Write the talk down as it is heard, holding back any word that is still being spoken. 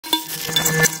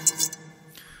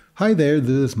Hi there,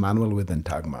 this is Manuel with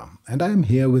Entagma, and I am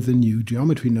here with a new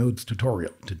Geometry Nodes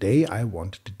tutorial. Today I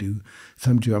want to do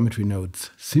some Geometry Nodes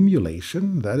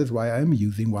simulation. That is why I'm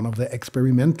using one of the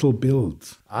experimental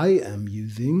builds. I am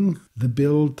using the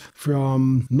build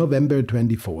from November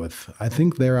 24th. I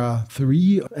think there are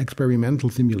 3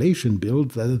 experimental simulation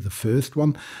builds. That is the first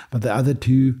one, but the other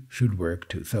 2 should work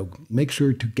too. So make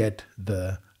sure to get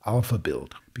the alpha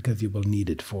build, because you will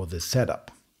need it for the setup.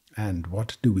 And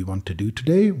what do we want to do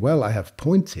today? Well, I have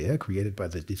points here created by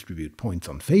the Distribute Points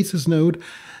on Faces node,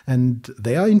 and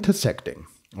they are intersecting,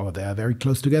 or they are very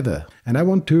close together, and I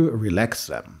want to relax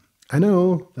them. I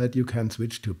know that you can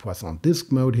switch to Poisson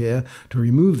disk mode here to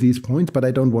remove these points, but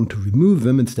I don't want to remove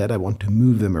them. Instead, I want to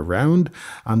move them around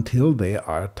until they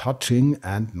are touching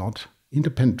and not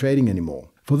interpenetrating anymore.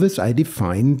 For this, I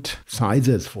defined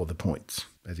sizes for the points,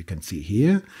 as you can see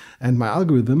here, and my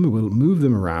algorithm will move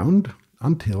them around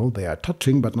until they are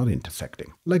touching but not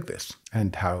intersecting, like this.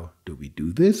 And how do we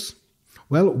do this?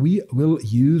 Well, we will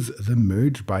use the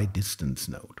merge by distance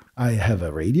node. I have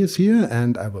a radius here,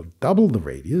 and I will double the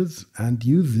radius and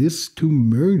use this to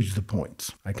merge the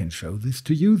points. I can show this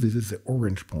to you. This is the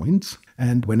orange points.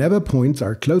 And whenever points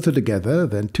are closer together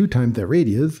than 2 times their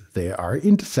radius, they are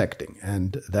intersecting.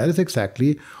 And that is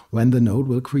exactly when the node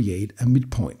will create a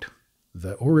midpoint,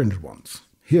 the orange ones.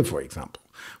 Here, for example,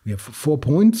 we have 4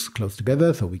 points close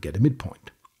together, so we get a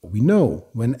midpoint. We know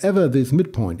whenever this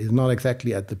midpoint is not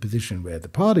exactly at the position where the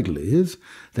particle is,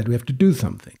 that we have to do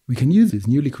something. We can use these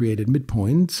newly created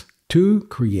midpoints to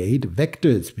create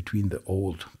vectors between the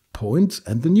old points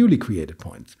and the newly created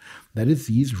points. That is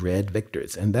these red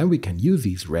vectors. And then we can use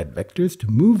these red vectors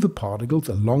to move the particles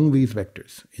along these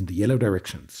vectors in the yellow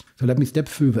directions. So let me step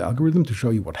through the algorithm to show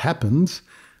you what happens.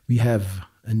 We have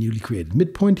a newly created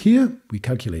midpoint here, we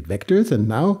calculate vectors, and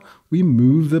now we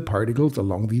move the particles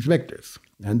along these vectors.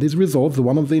 And this resolves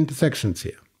one of the intersections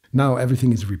here. Now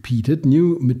everything is repeated,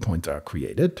 new midpoints are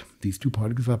created. These 2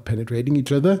 particles are penetrating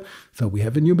each other, so we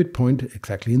have a new midpoint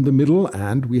exactly in the middle,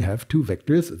 and we have 2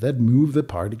 vectors that move the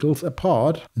particles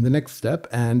apart in the next step,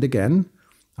 and again,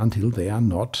 until they are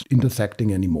not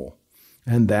intersecting anymore.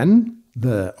 And then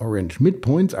the orange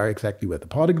midpoints are exactly where the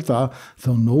particles are,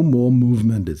 so no more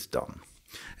movement is done.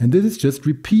 And this is just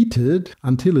repeated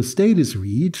until a state is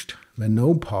reached where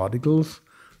no particles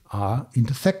are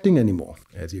intersecting anymore,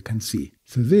 as you can see.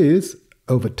 So this,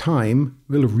 over time,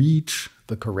 will reach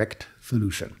the correct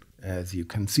solution, as you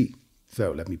can see.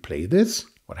 So let me play this.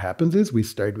 What happens is we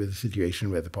start with a situation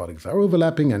where the particles are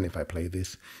overlapping, and if I play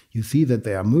this, you see that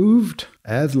they are moved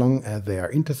as long as they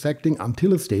are intersecting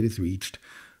until a state is reached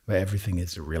where everything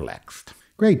is relaxed.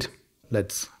 Great.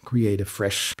 Let's create a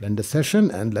fresh Blender session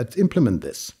and let's implement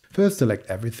this. First, select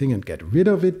everything and get rid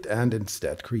of it, and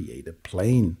instead create a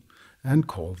plane and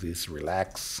call this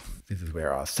Relax. This is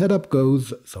where our setup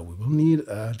goes, so we will need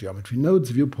a Geometry Nodes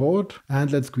viewport, and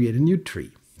let's create a new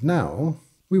tree. Now,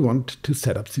 we want to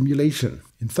set up simulation.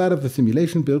 Inside of the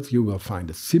simulation builds, you will find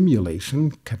a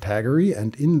simulation category,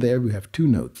 and in there we have 2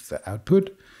 nodes, the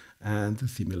output and the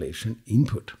simulation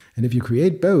input. And if you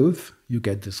create both, you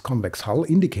get this convex hull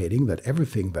indicating that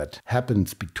everything that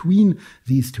happens between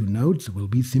these 2 nodes will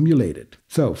be simulated.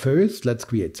 So first, let's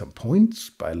create some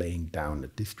points by laying down a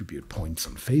Distribute Points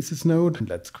on Faces node. And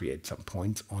let's create some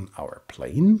points on our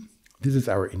plane. This is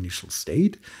our initial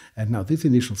state. And now this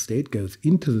initial state goes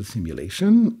into the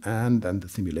simulation, and then the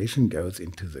simulation goes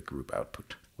into the group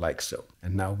output, like so.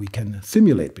 And now we can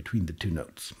simulate between the 2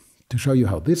 nodes. To show you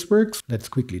how this works, let's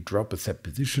quickly drop a set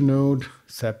position node,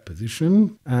 set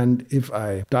position, and if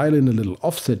I dial in a little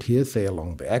offset here, say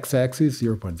along the x-axis,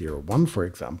 0.01 for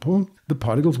example, the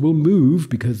particles will move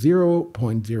because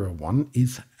 0.01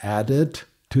 is added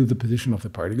to the position of the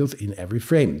particles in every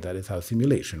frame. That is how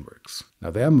simulation works.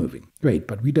 Now they are moving. Great,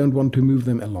 but we don't want to move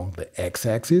them along the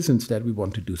x-axis. Instead, we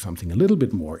want to do something a little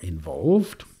bit more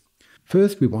involved.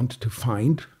 First, we want to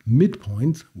find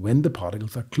midpoints when the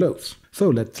particles are close. So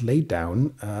let's lay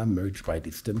down a merge by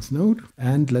distance node,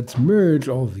 and let's merge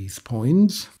all these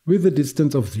points with a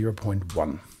distance of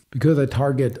 0.1. Because I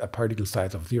target a particle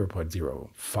size of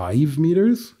 0.05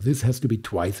 meters, this has to be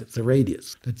twice the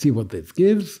radius. Let's see what this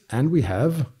gives, and we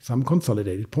have some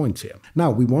consolidated points here.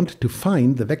 Now we want to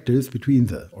find the vectors between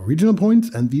the original points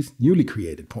and these newly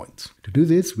created points. To do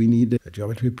this, we need a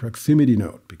geometry proximity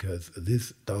node, because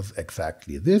this does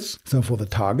exactly this. So for the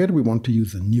target, we want to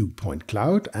use a new point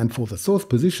cloud, and for the source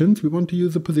positions, we want to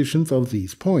use the positions of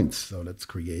these points. So let's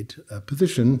create a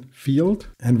position field,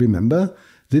 and remember,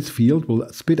 this field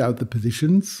will spit out the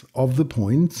positions of the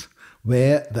points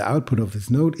where the output of this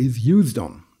node is used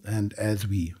on. And as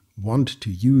we want to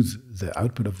use the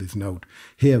output of this node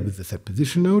here with the set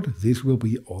position node, this will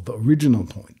be all the original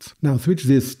points. Now switch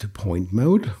this to point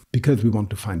mode because we want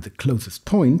to find the closest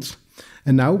points.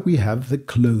 And now we have the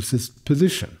closest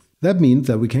position. That means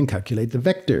that we can calculate the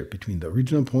vector between the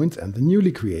original points and the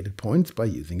newly created points by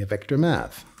using a vector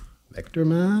math. Vector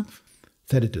math,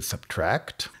 set it to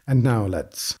subtract. And now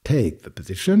let's take the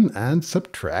position and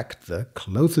subtract the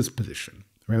closest position.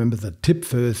 Remember the tip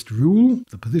first rule,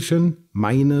 the position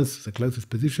minus the closest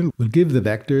position will give the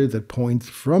vector that points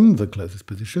from the closest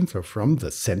position, so from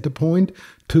the center point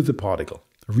to the particle,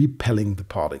 repelling the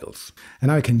particles.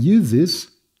 And I can use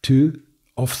this to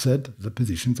offset the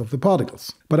positions of the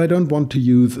particles. But I don't want to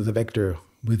use the vector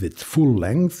with its full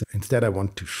length. Instead, I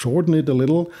want to shorten it a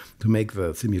little to make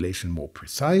the simulation more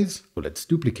precise. So let's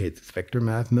duplicate this vector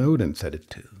math node and set it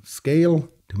to scale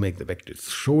to make the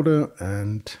vectors shorter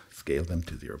and scale them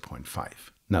to 0.5.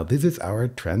 Now this is our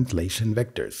translation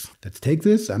vectors. Let's take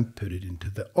this and put it into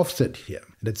the offset here.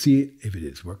 Let's see if it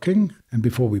is working. And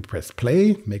before we press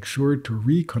play, make sure to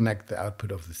reconnect the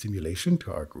output of the simulation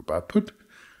to our group output.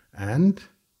 And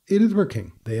it is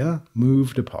working. They are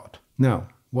moved apart. Now,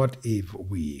 what if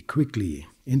we quickly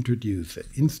introduce an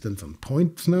instance on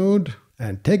points node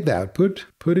and take the output,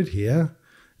 put it here,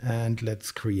 and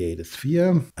let's create a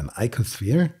sphere, an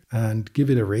icosphere, and give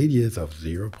it a radius of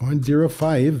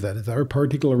 0.05. That is our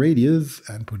particle radius,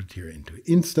 and put it here into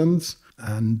instance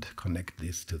and connect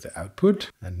this to the output.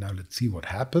 And now let's see what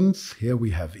happens. Here we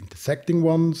have intersecting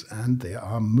ones, and they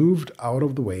are moved out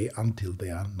of the way until they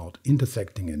are not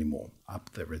intersecting anymore. Up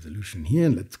the resolution here,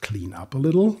 and let's clean up a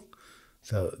little.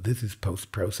 So this is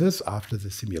post-process after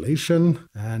the simulation,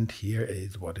 and here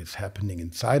is what is happening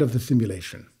inside of the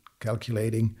simulation,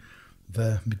 calculating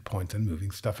the midpoints and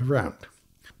moving stuff around.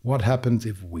 What happens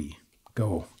if we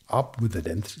go up with the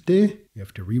density? We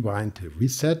have to rewind to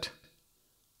reset,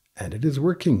 and it is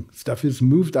working. Stuff is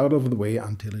moved out of the way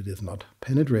until it is not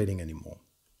penetrating anymore.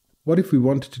 What if we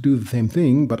want to do the same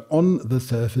thing, but on the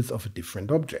surface of a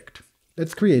different object?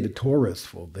 Let's create a torus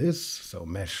for this. So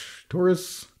mesh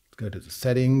torus. Go to the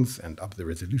settings and up the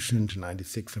resolution to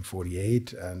 96 and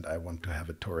 48, and I want to have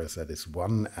a torus that is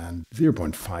 1 and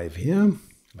 0.5 here,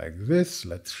 like this.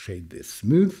 Let's shade this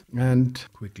smooth and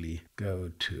quickly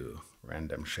go to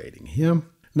random shading here.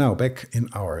 Now back in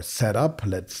our setup,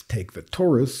 let's take the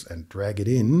torus and drag it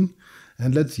in,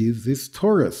 and let's use this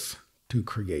torus to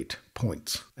create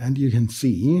points. And you can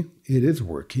see it is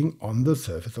working on the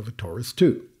surface of a torus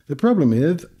too. The problem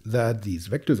is that these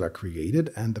vectors are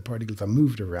created and the particles are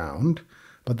moved around,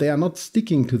 but they are not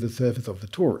sticking to the surface of the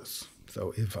torus.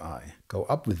 So if I go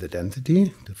up with the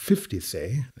density to 50,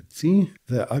 say, let's see,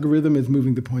 the algorithm is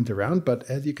moving the points around, but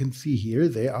as you can see here,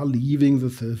 they are leaving the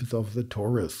surface of the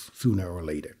torus sooner or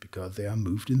later, because they are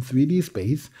moved in 3D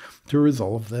space to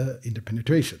resolve the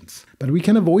interpenetrations. But we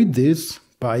can avoid this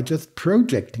by just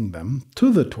projecting them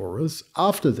to the torus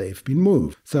after they've been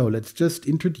moved. So let's just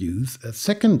introduce a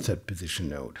second set position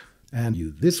node and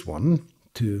use this one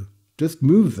to just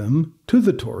move them to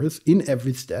the torus in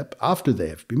every step after they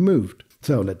have been moved.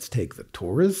 So let's take the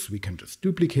torus. We can just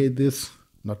duplicate this,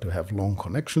 not to have long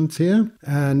connections here.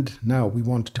 And now we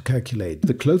want to calculate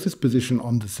the closest position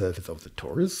on the surface of the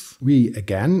torus. We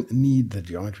again need the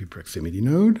geometry proximity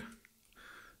node.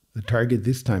 The target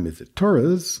this time is a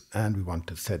torus, and we want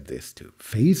to set this to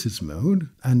faces mode.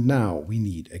 And now we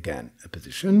need again a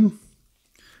position.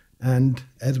 And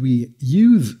as we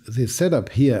use this setup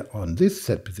here on this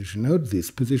set position node,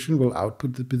 this position will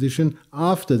output the position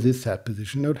after this set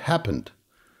position node happened.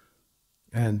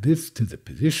 And this to the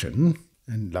position.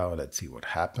 And now let's see what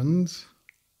happens.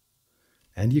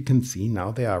 And you can see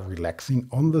now they are relaxing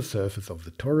on the surface of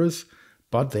the torus,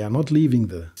 but they are not leaving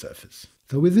the surface.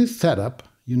 So with this setup,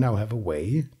 you now have a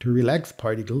way to relax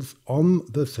particles on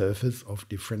the surface of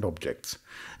different objects.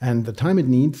 And the time it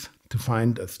needs to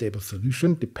find a stable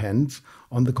solution depends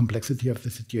on the complexity of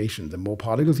the situation. The more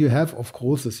particles you have, of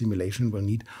course, the simulation will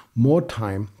need more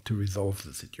time to resolve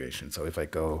the situation. So if I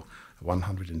go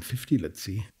 150, let's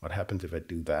see what happens if I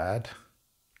do that.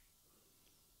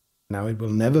 Now it will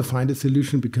never find a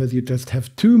solution because you just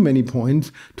have too many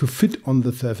points to fit on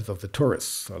the surface of the torus.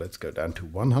 So let's go down to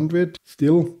 100.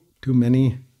 Still too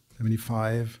many,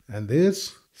 75. And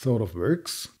this sort of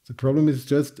works. The problem is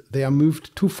just they are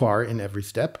moved too far in every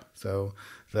step. So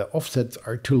the offsets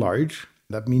are too large.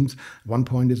 That means one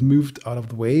point is moved out of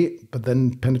the way, but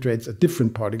then penetrates a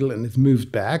different particle and is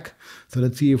moved back. So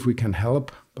let's see if we can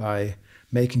help by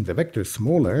making the vector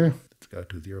smaller. Let's go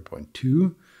to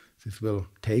 0.2. This will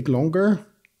take longer,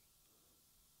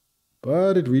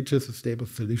 but it reaches a stable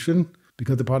solution.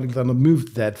 because the particles are not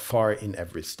moved that far in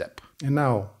every step. And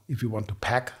now, if we want to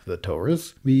pack the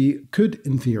torus, we could,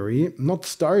 in theory, not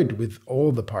start with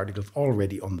all the particles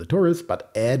already on the torus,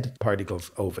 but add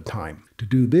particles over time. To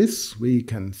do this, we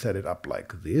can set it up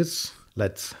like this.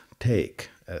 Let's take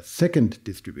a second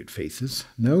distribute faces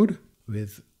node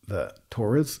with the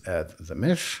torus as the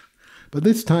mesh. But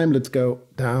this time, let's go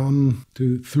down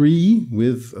to 3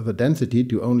 with the density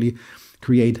to only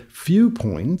create few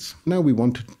points. Now we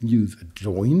want to use a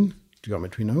join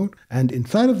geometry node. And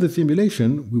inside of the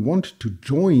simulation, we want to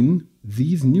join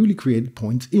these newly created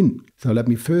points in. So let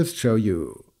me first show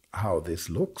you how this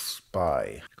looks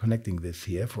by connecting this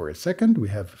here for a second. We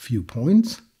have a few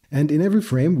points. And in every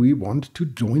frame, we want to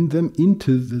join them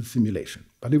into the simulation.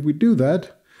 But if we do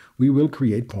that, we will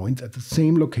create points at the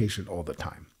same location all the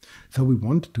time. So we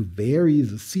want to vary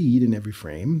the seed in every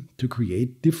frame to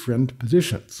create different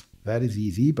positions. That is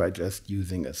easy by just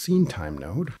using a scene time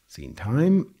node, scene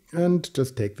time, and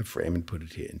just take the frame and put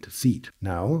it here into seed.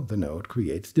 Now the node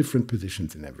creates different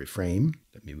positions in every frame.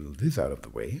 Let me move this out of the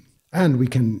way. And we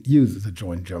can use the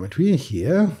join geometry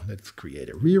here. Let's create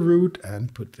a reroute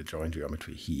and put the join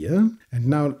geometry here. And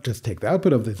now just take the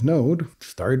output of this node,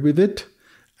 start with it,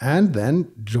 and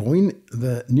then join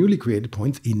the newly created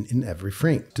points in every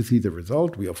frame. To see the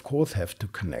result, we of course have to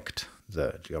connect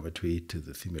the geometry to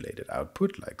the simulated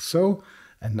output like so.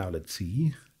 And now let's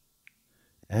see.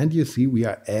 And you see we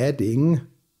are adding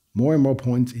more and more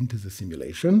points into the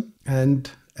simulation.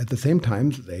 And at the same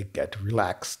time, they get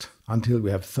relaxed until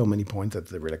we have so many points that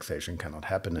the relaxation cannot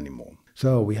happen anymore.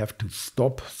 So we have to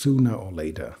stop sooner or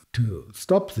later. To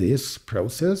stop this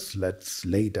process, let's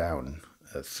lay down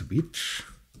a switch.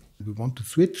 We want to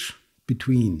switch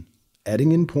between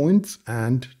adding in points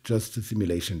and just the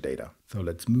simulation data. So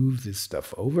let's move this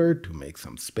stuff over to make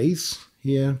some space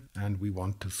here. And we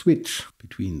want to switch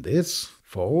between this,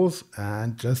 false,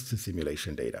 and just the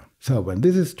simulation data. So when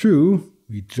this is true,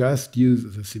 we just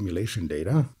use the simulation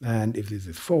data. And if this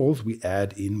is false, we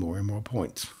add in more and more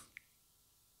points.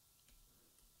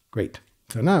 Great.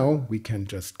 So now we can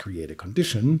just create a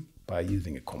condition by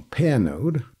using a compare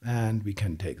node. And we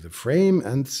can take the frame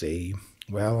and say,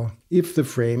 well, if the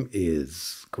frame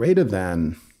is greater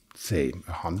than, say,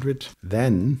 100,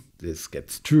 then this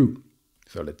gets true.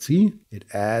 So let's see. It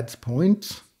adds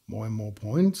points, more and more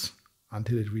points,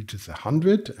 until it reaches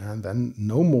 100, and then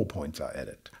no more points are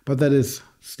added. But that is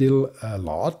still a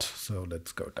lot, so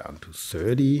let's go down to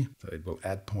 30. So it will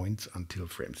add points until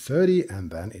frame 30, and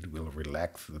then it will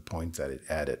relax the points that it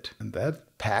added. And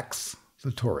that packs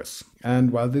the torus.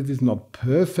 And while this is not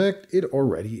perfect, it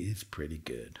already is pretty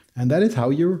good. And that is how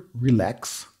you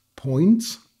relax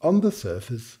points on the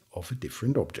surface of a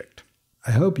different object.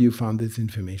 I hope you found this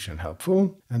information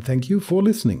helpful, and thank you for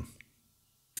listening.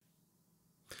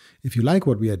 If you like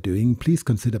what we are doing, please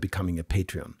consider becoming a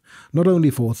Patreon, not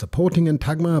only for supporting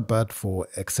Entagma, but for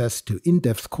access to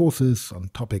in-depth courses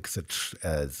on topics such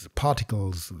as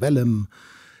particles, vellum,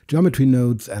 geometry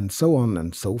nodes, and so on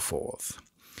and so forth.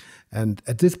 And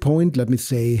at this point, let me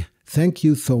say thank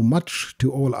you so much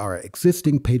to all our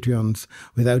existing Patreons.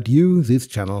 Without you, this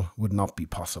channel would not be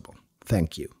possible.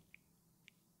 Thank you.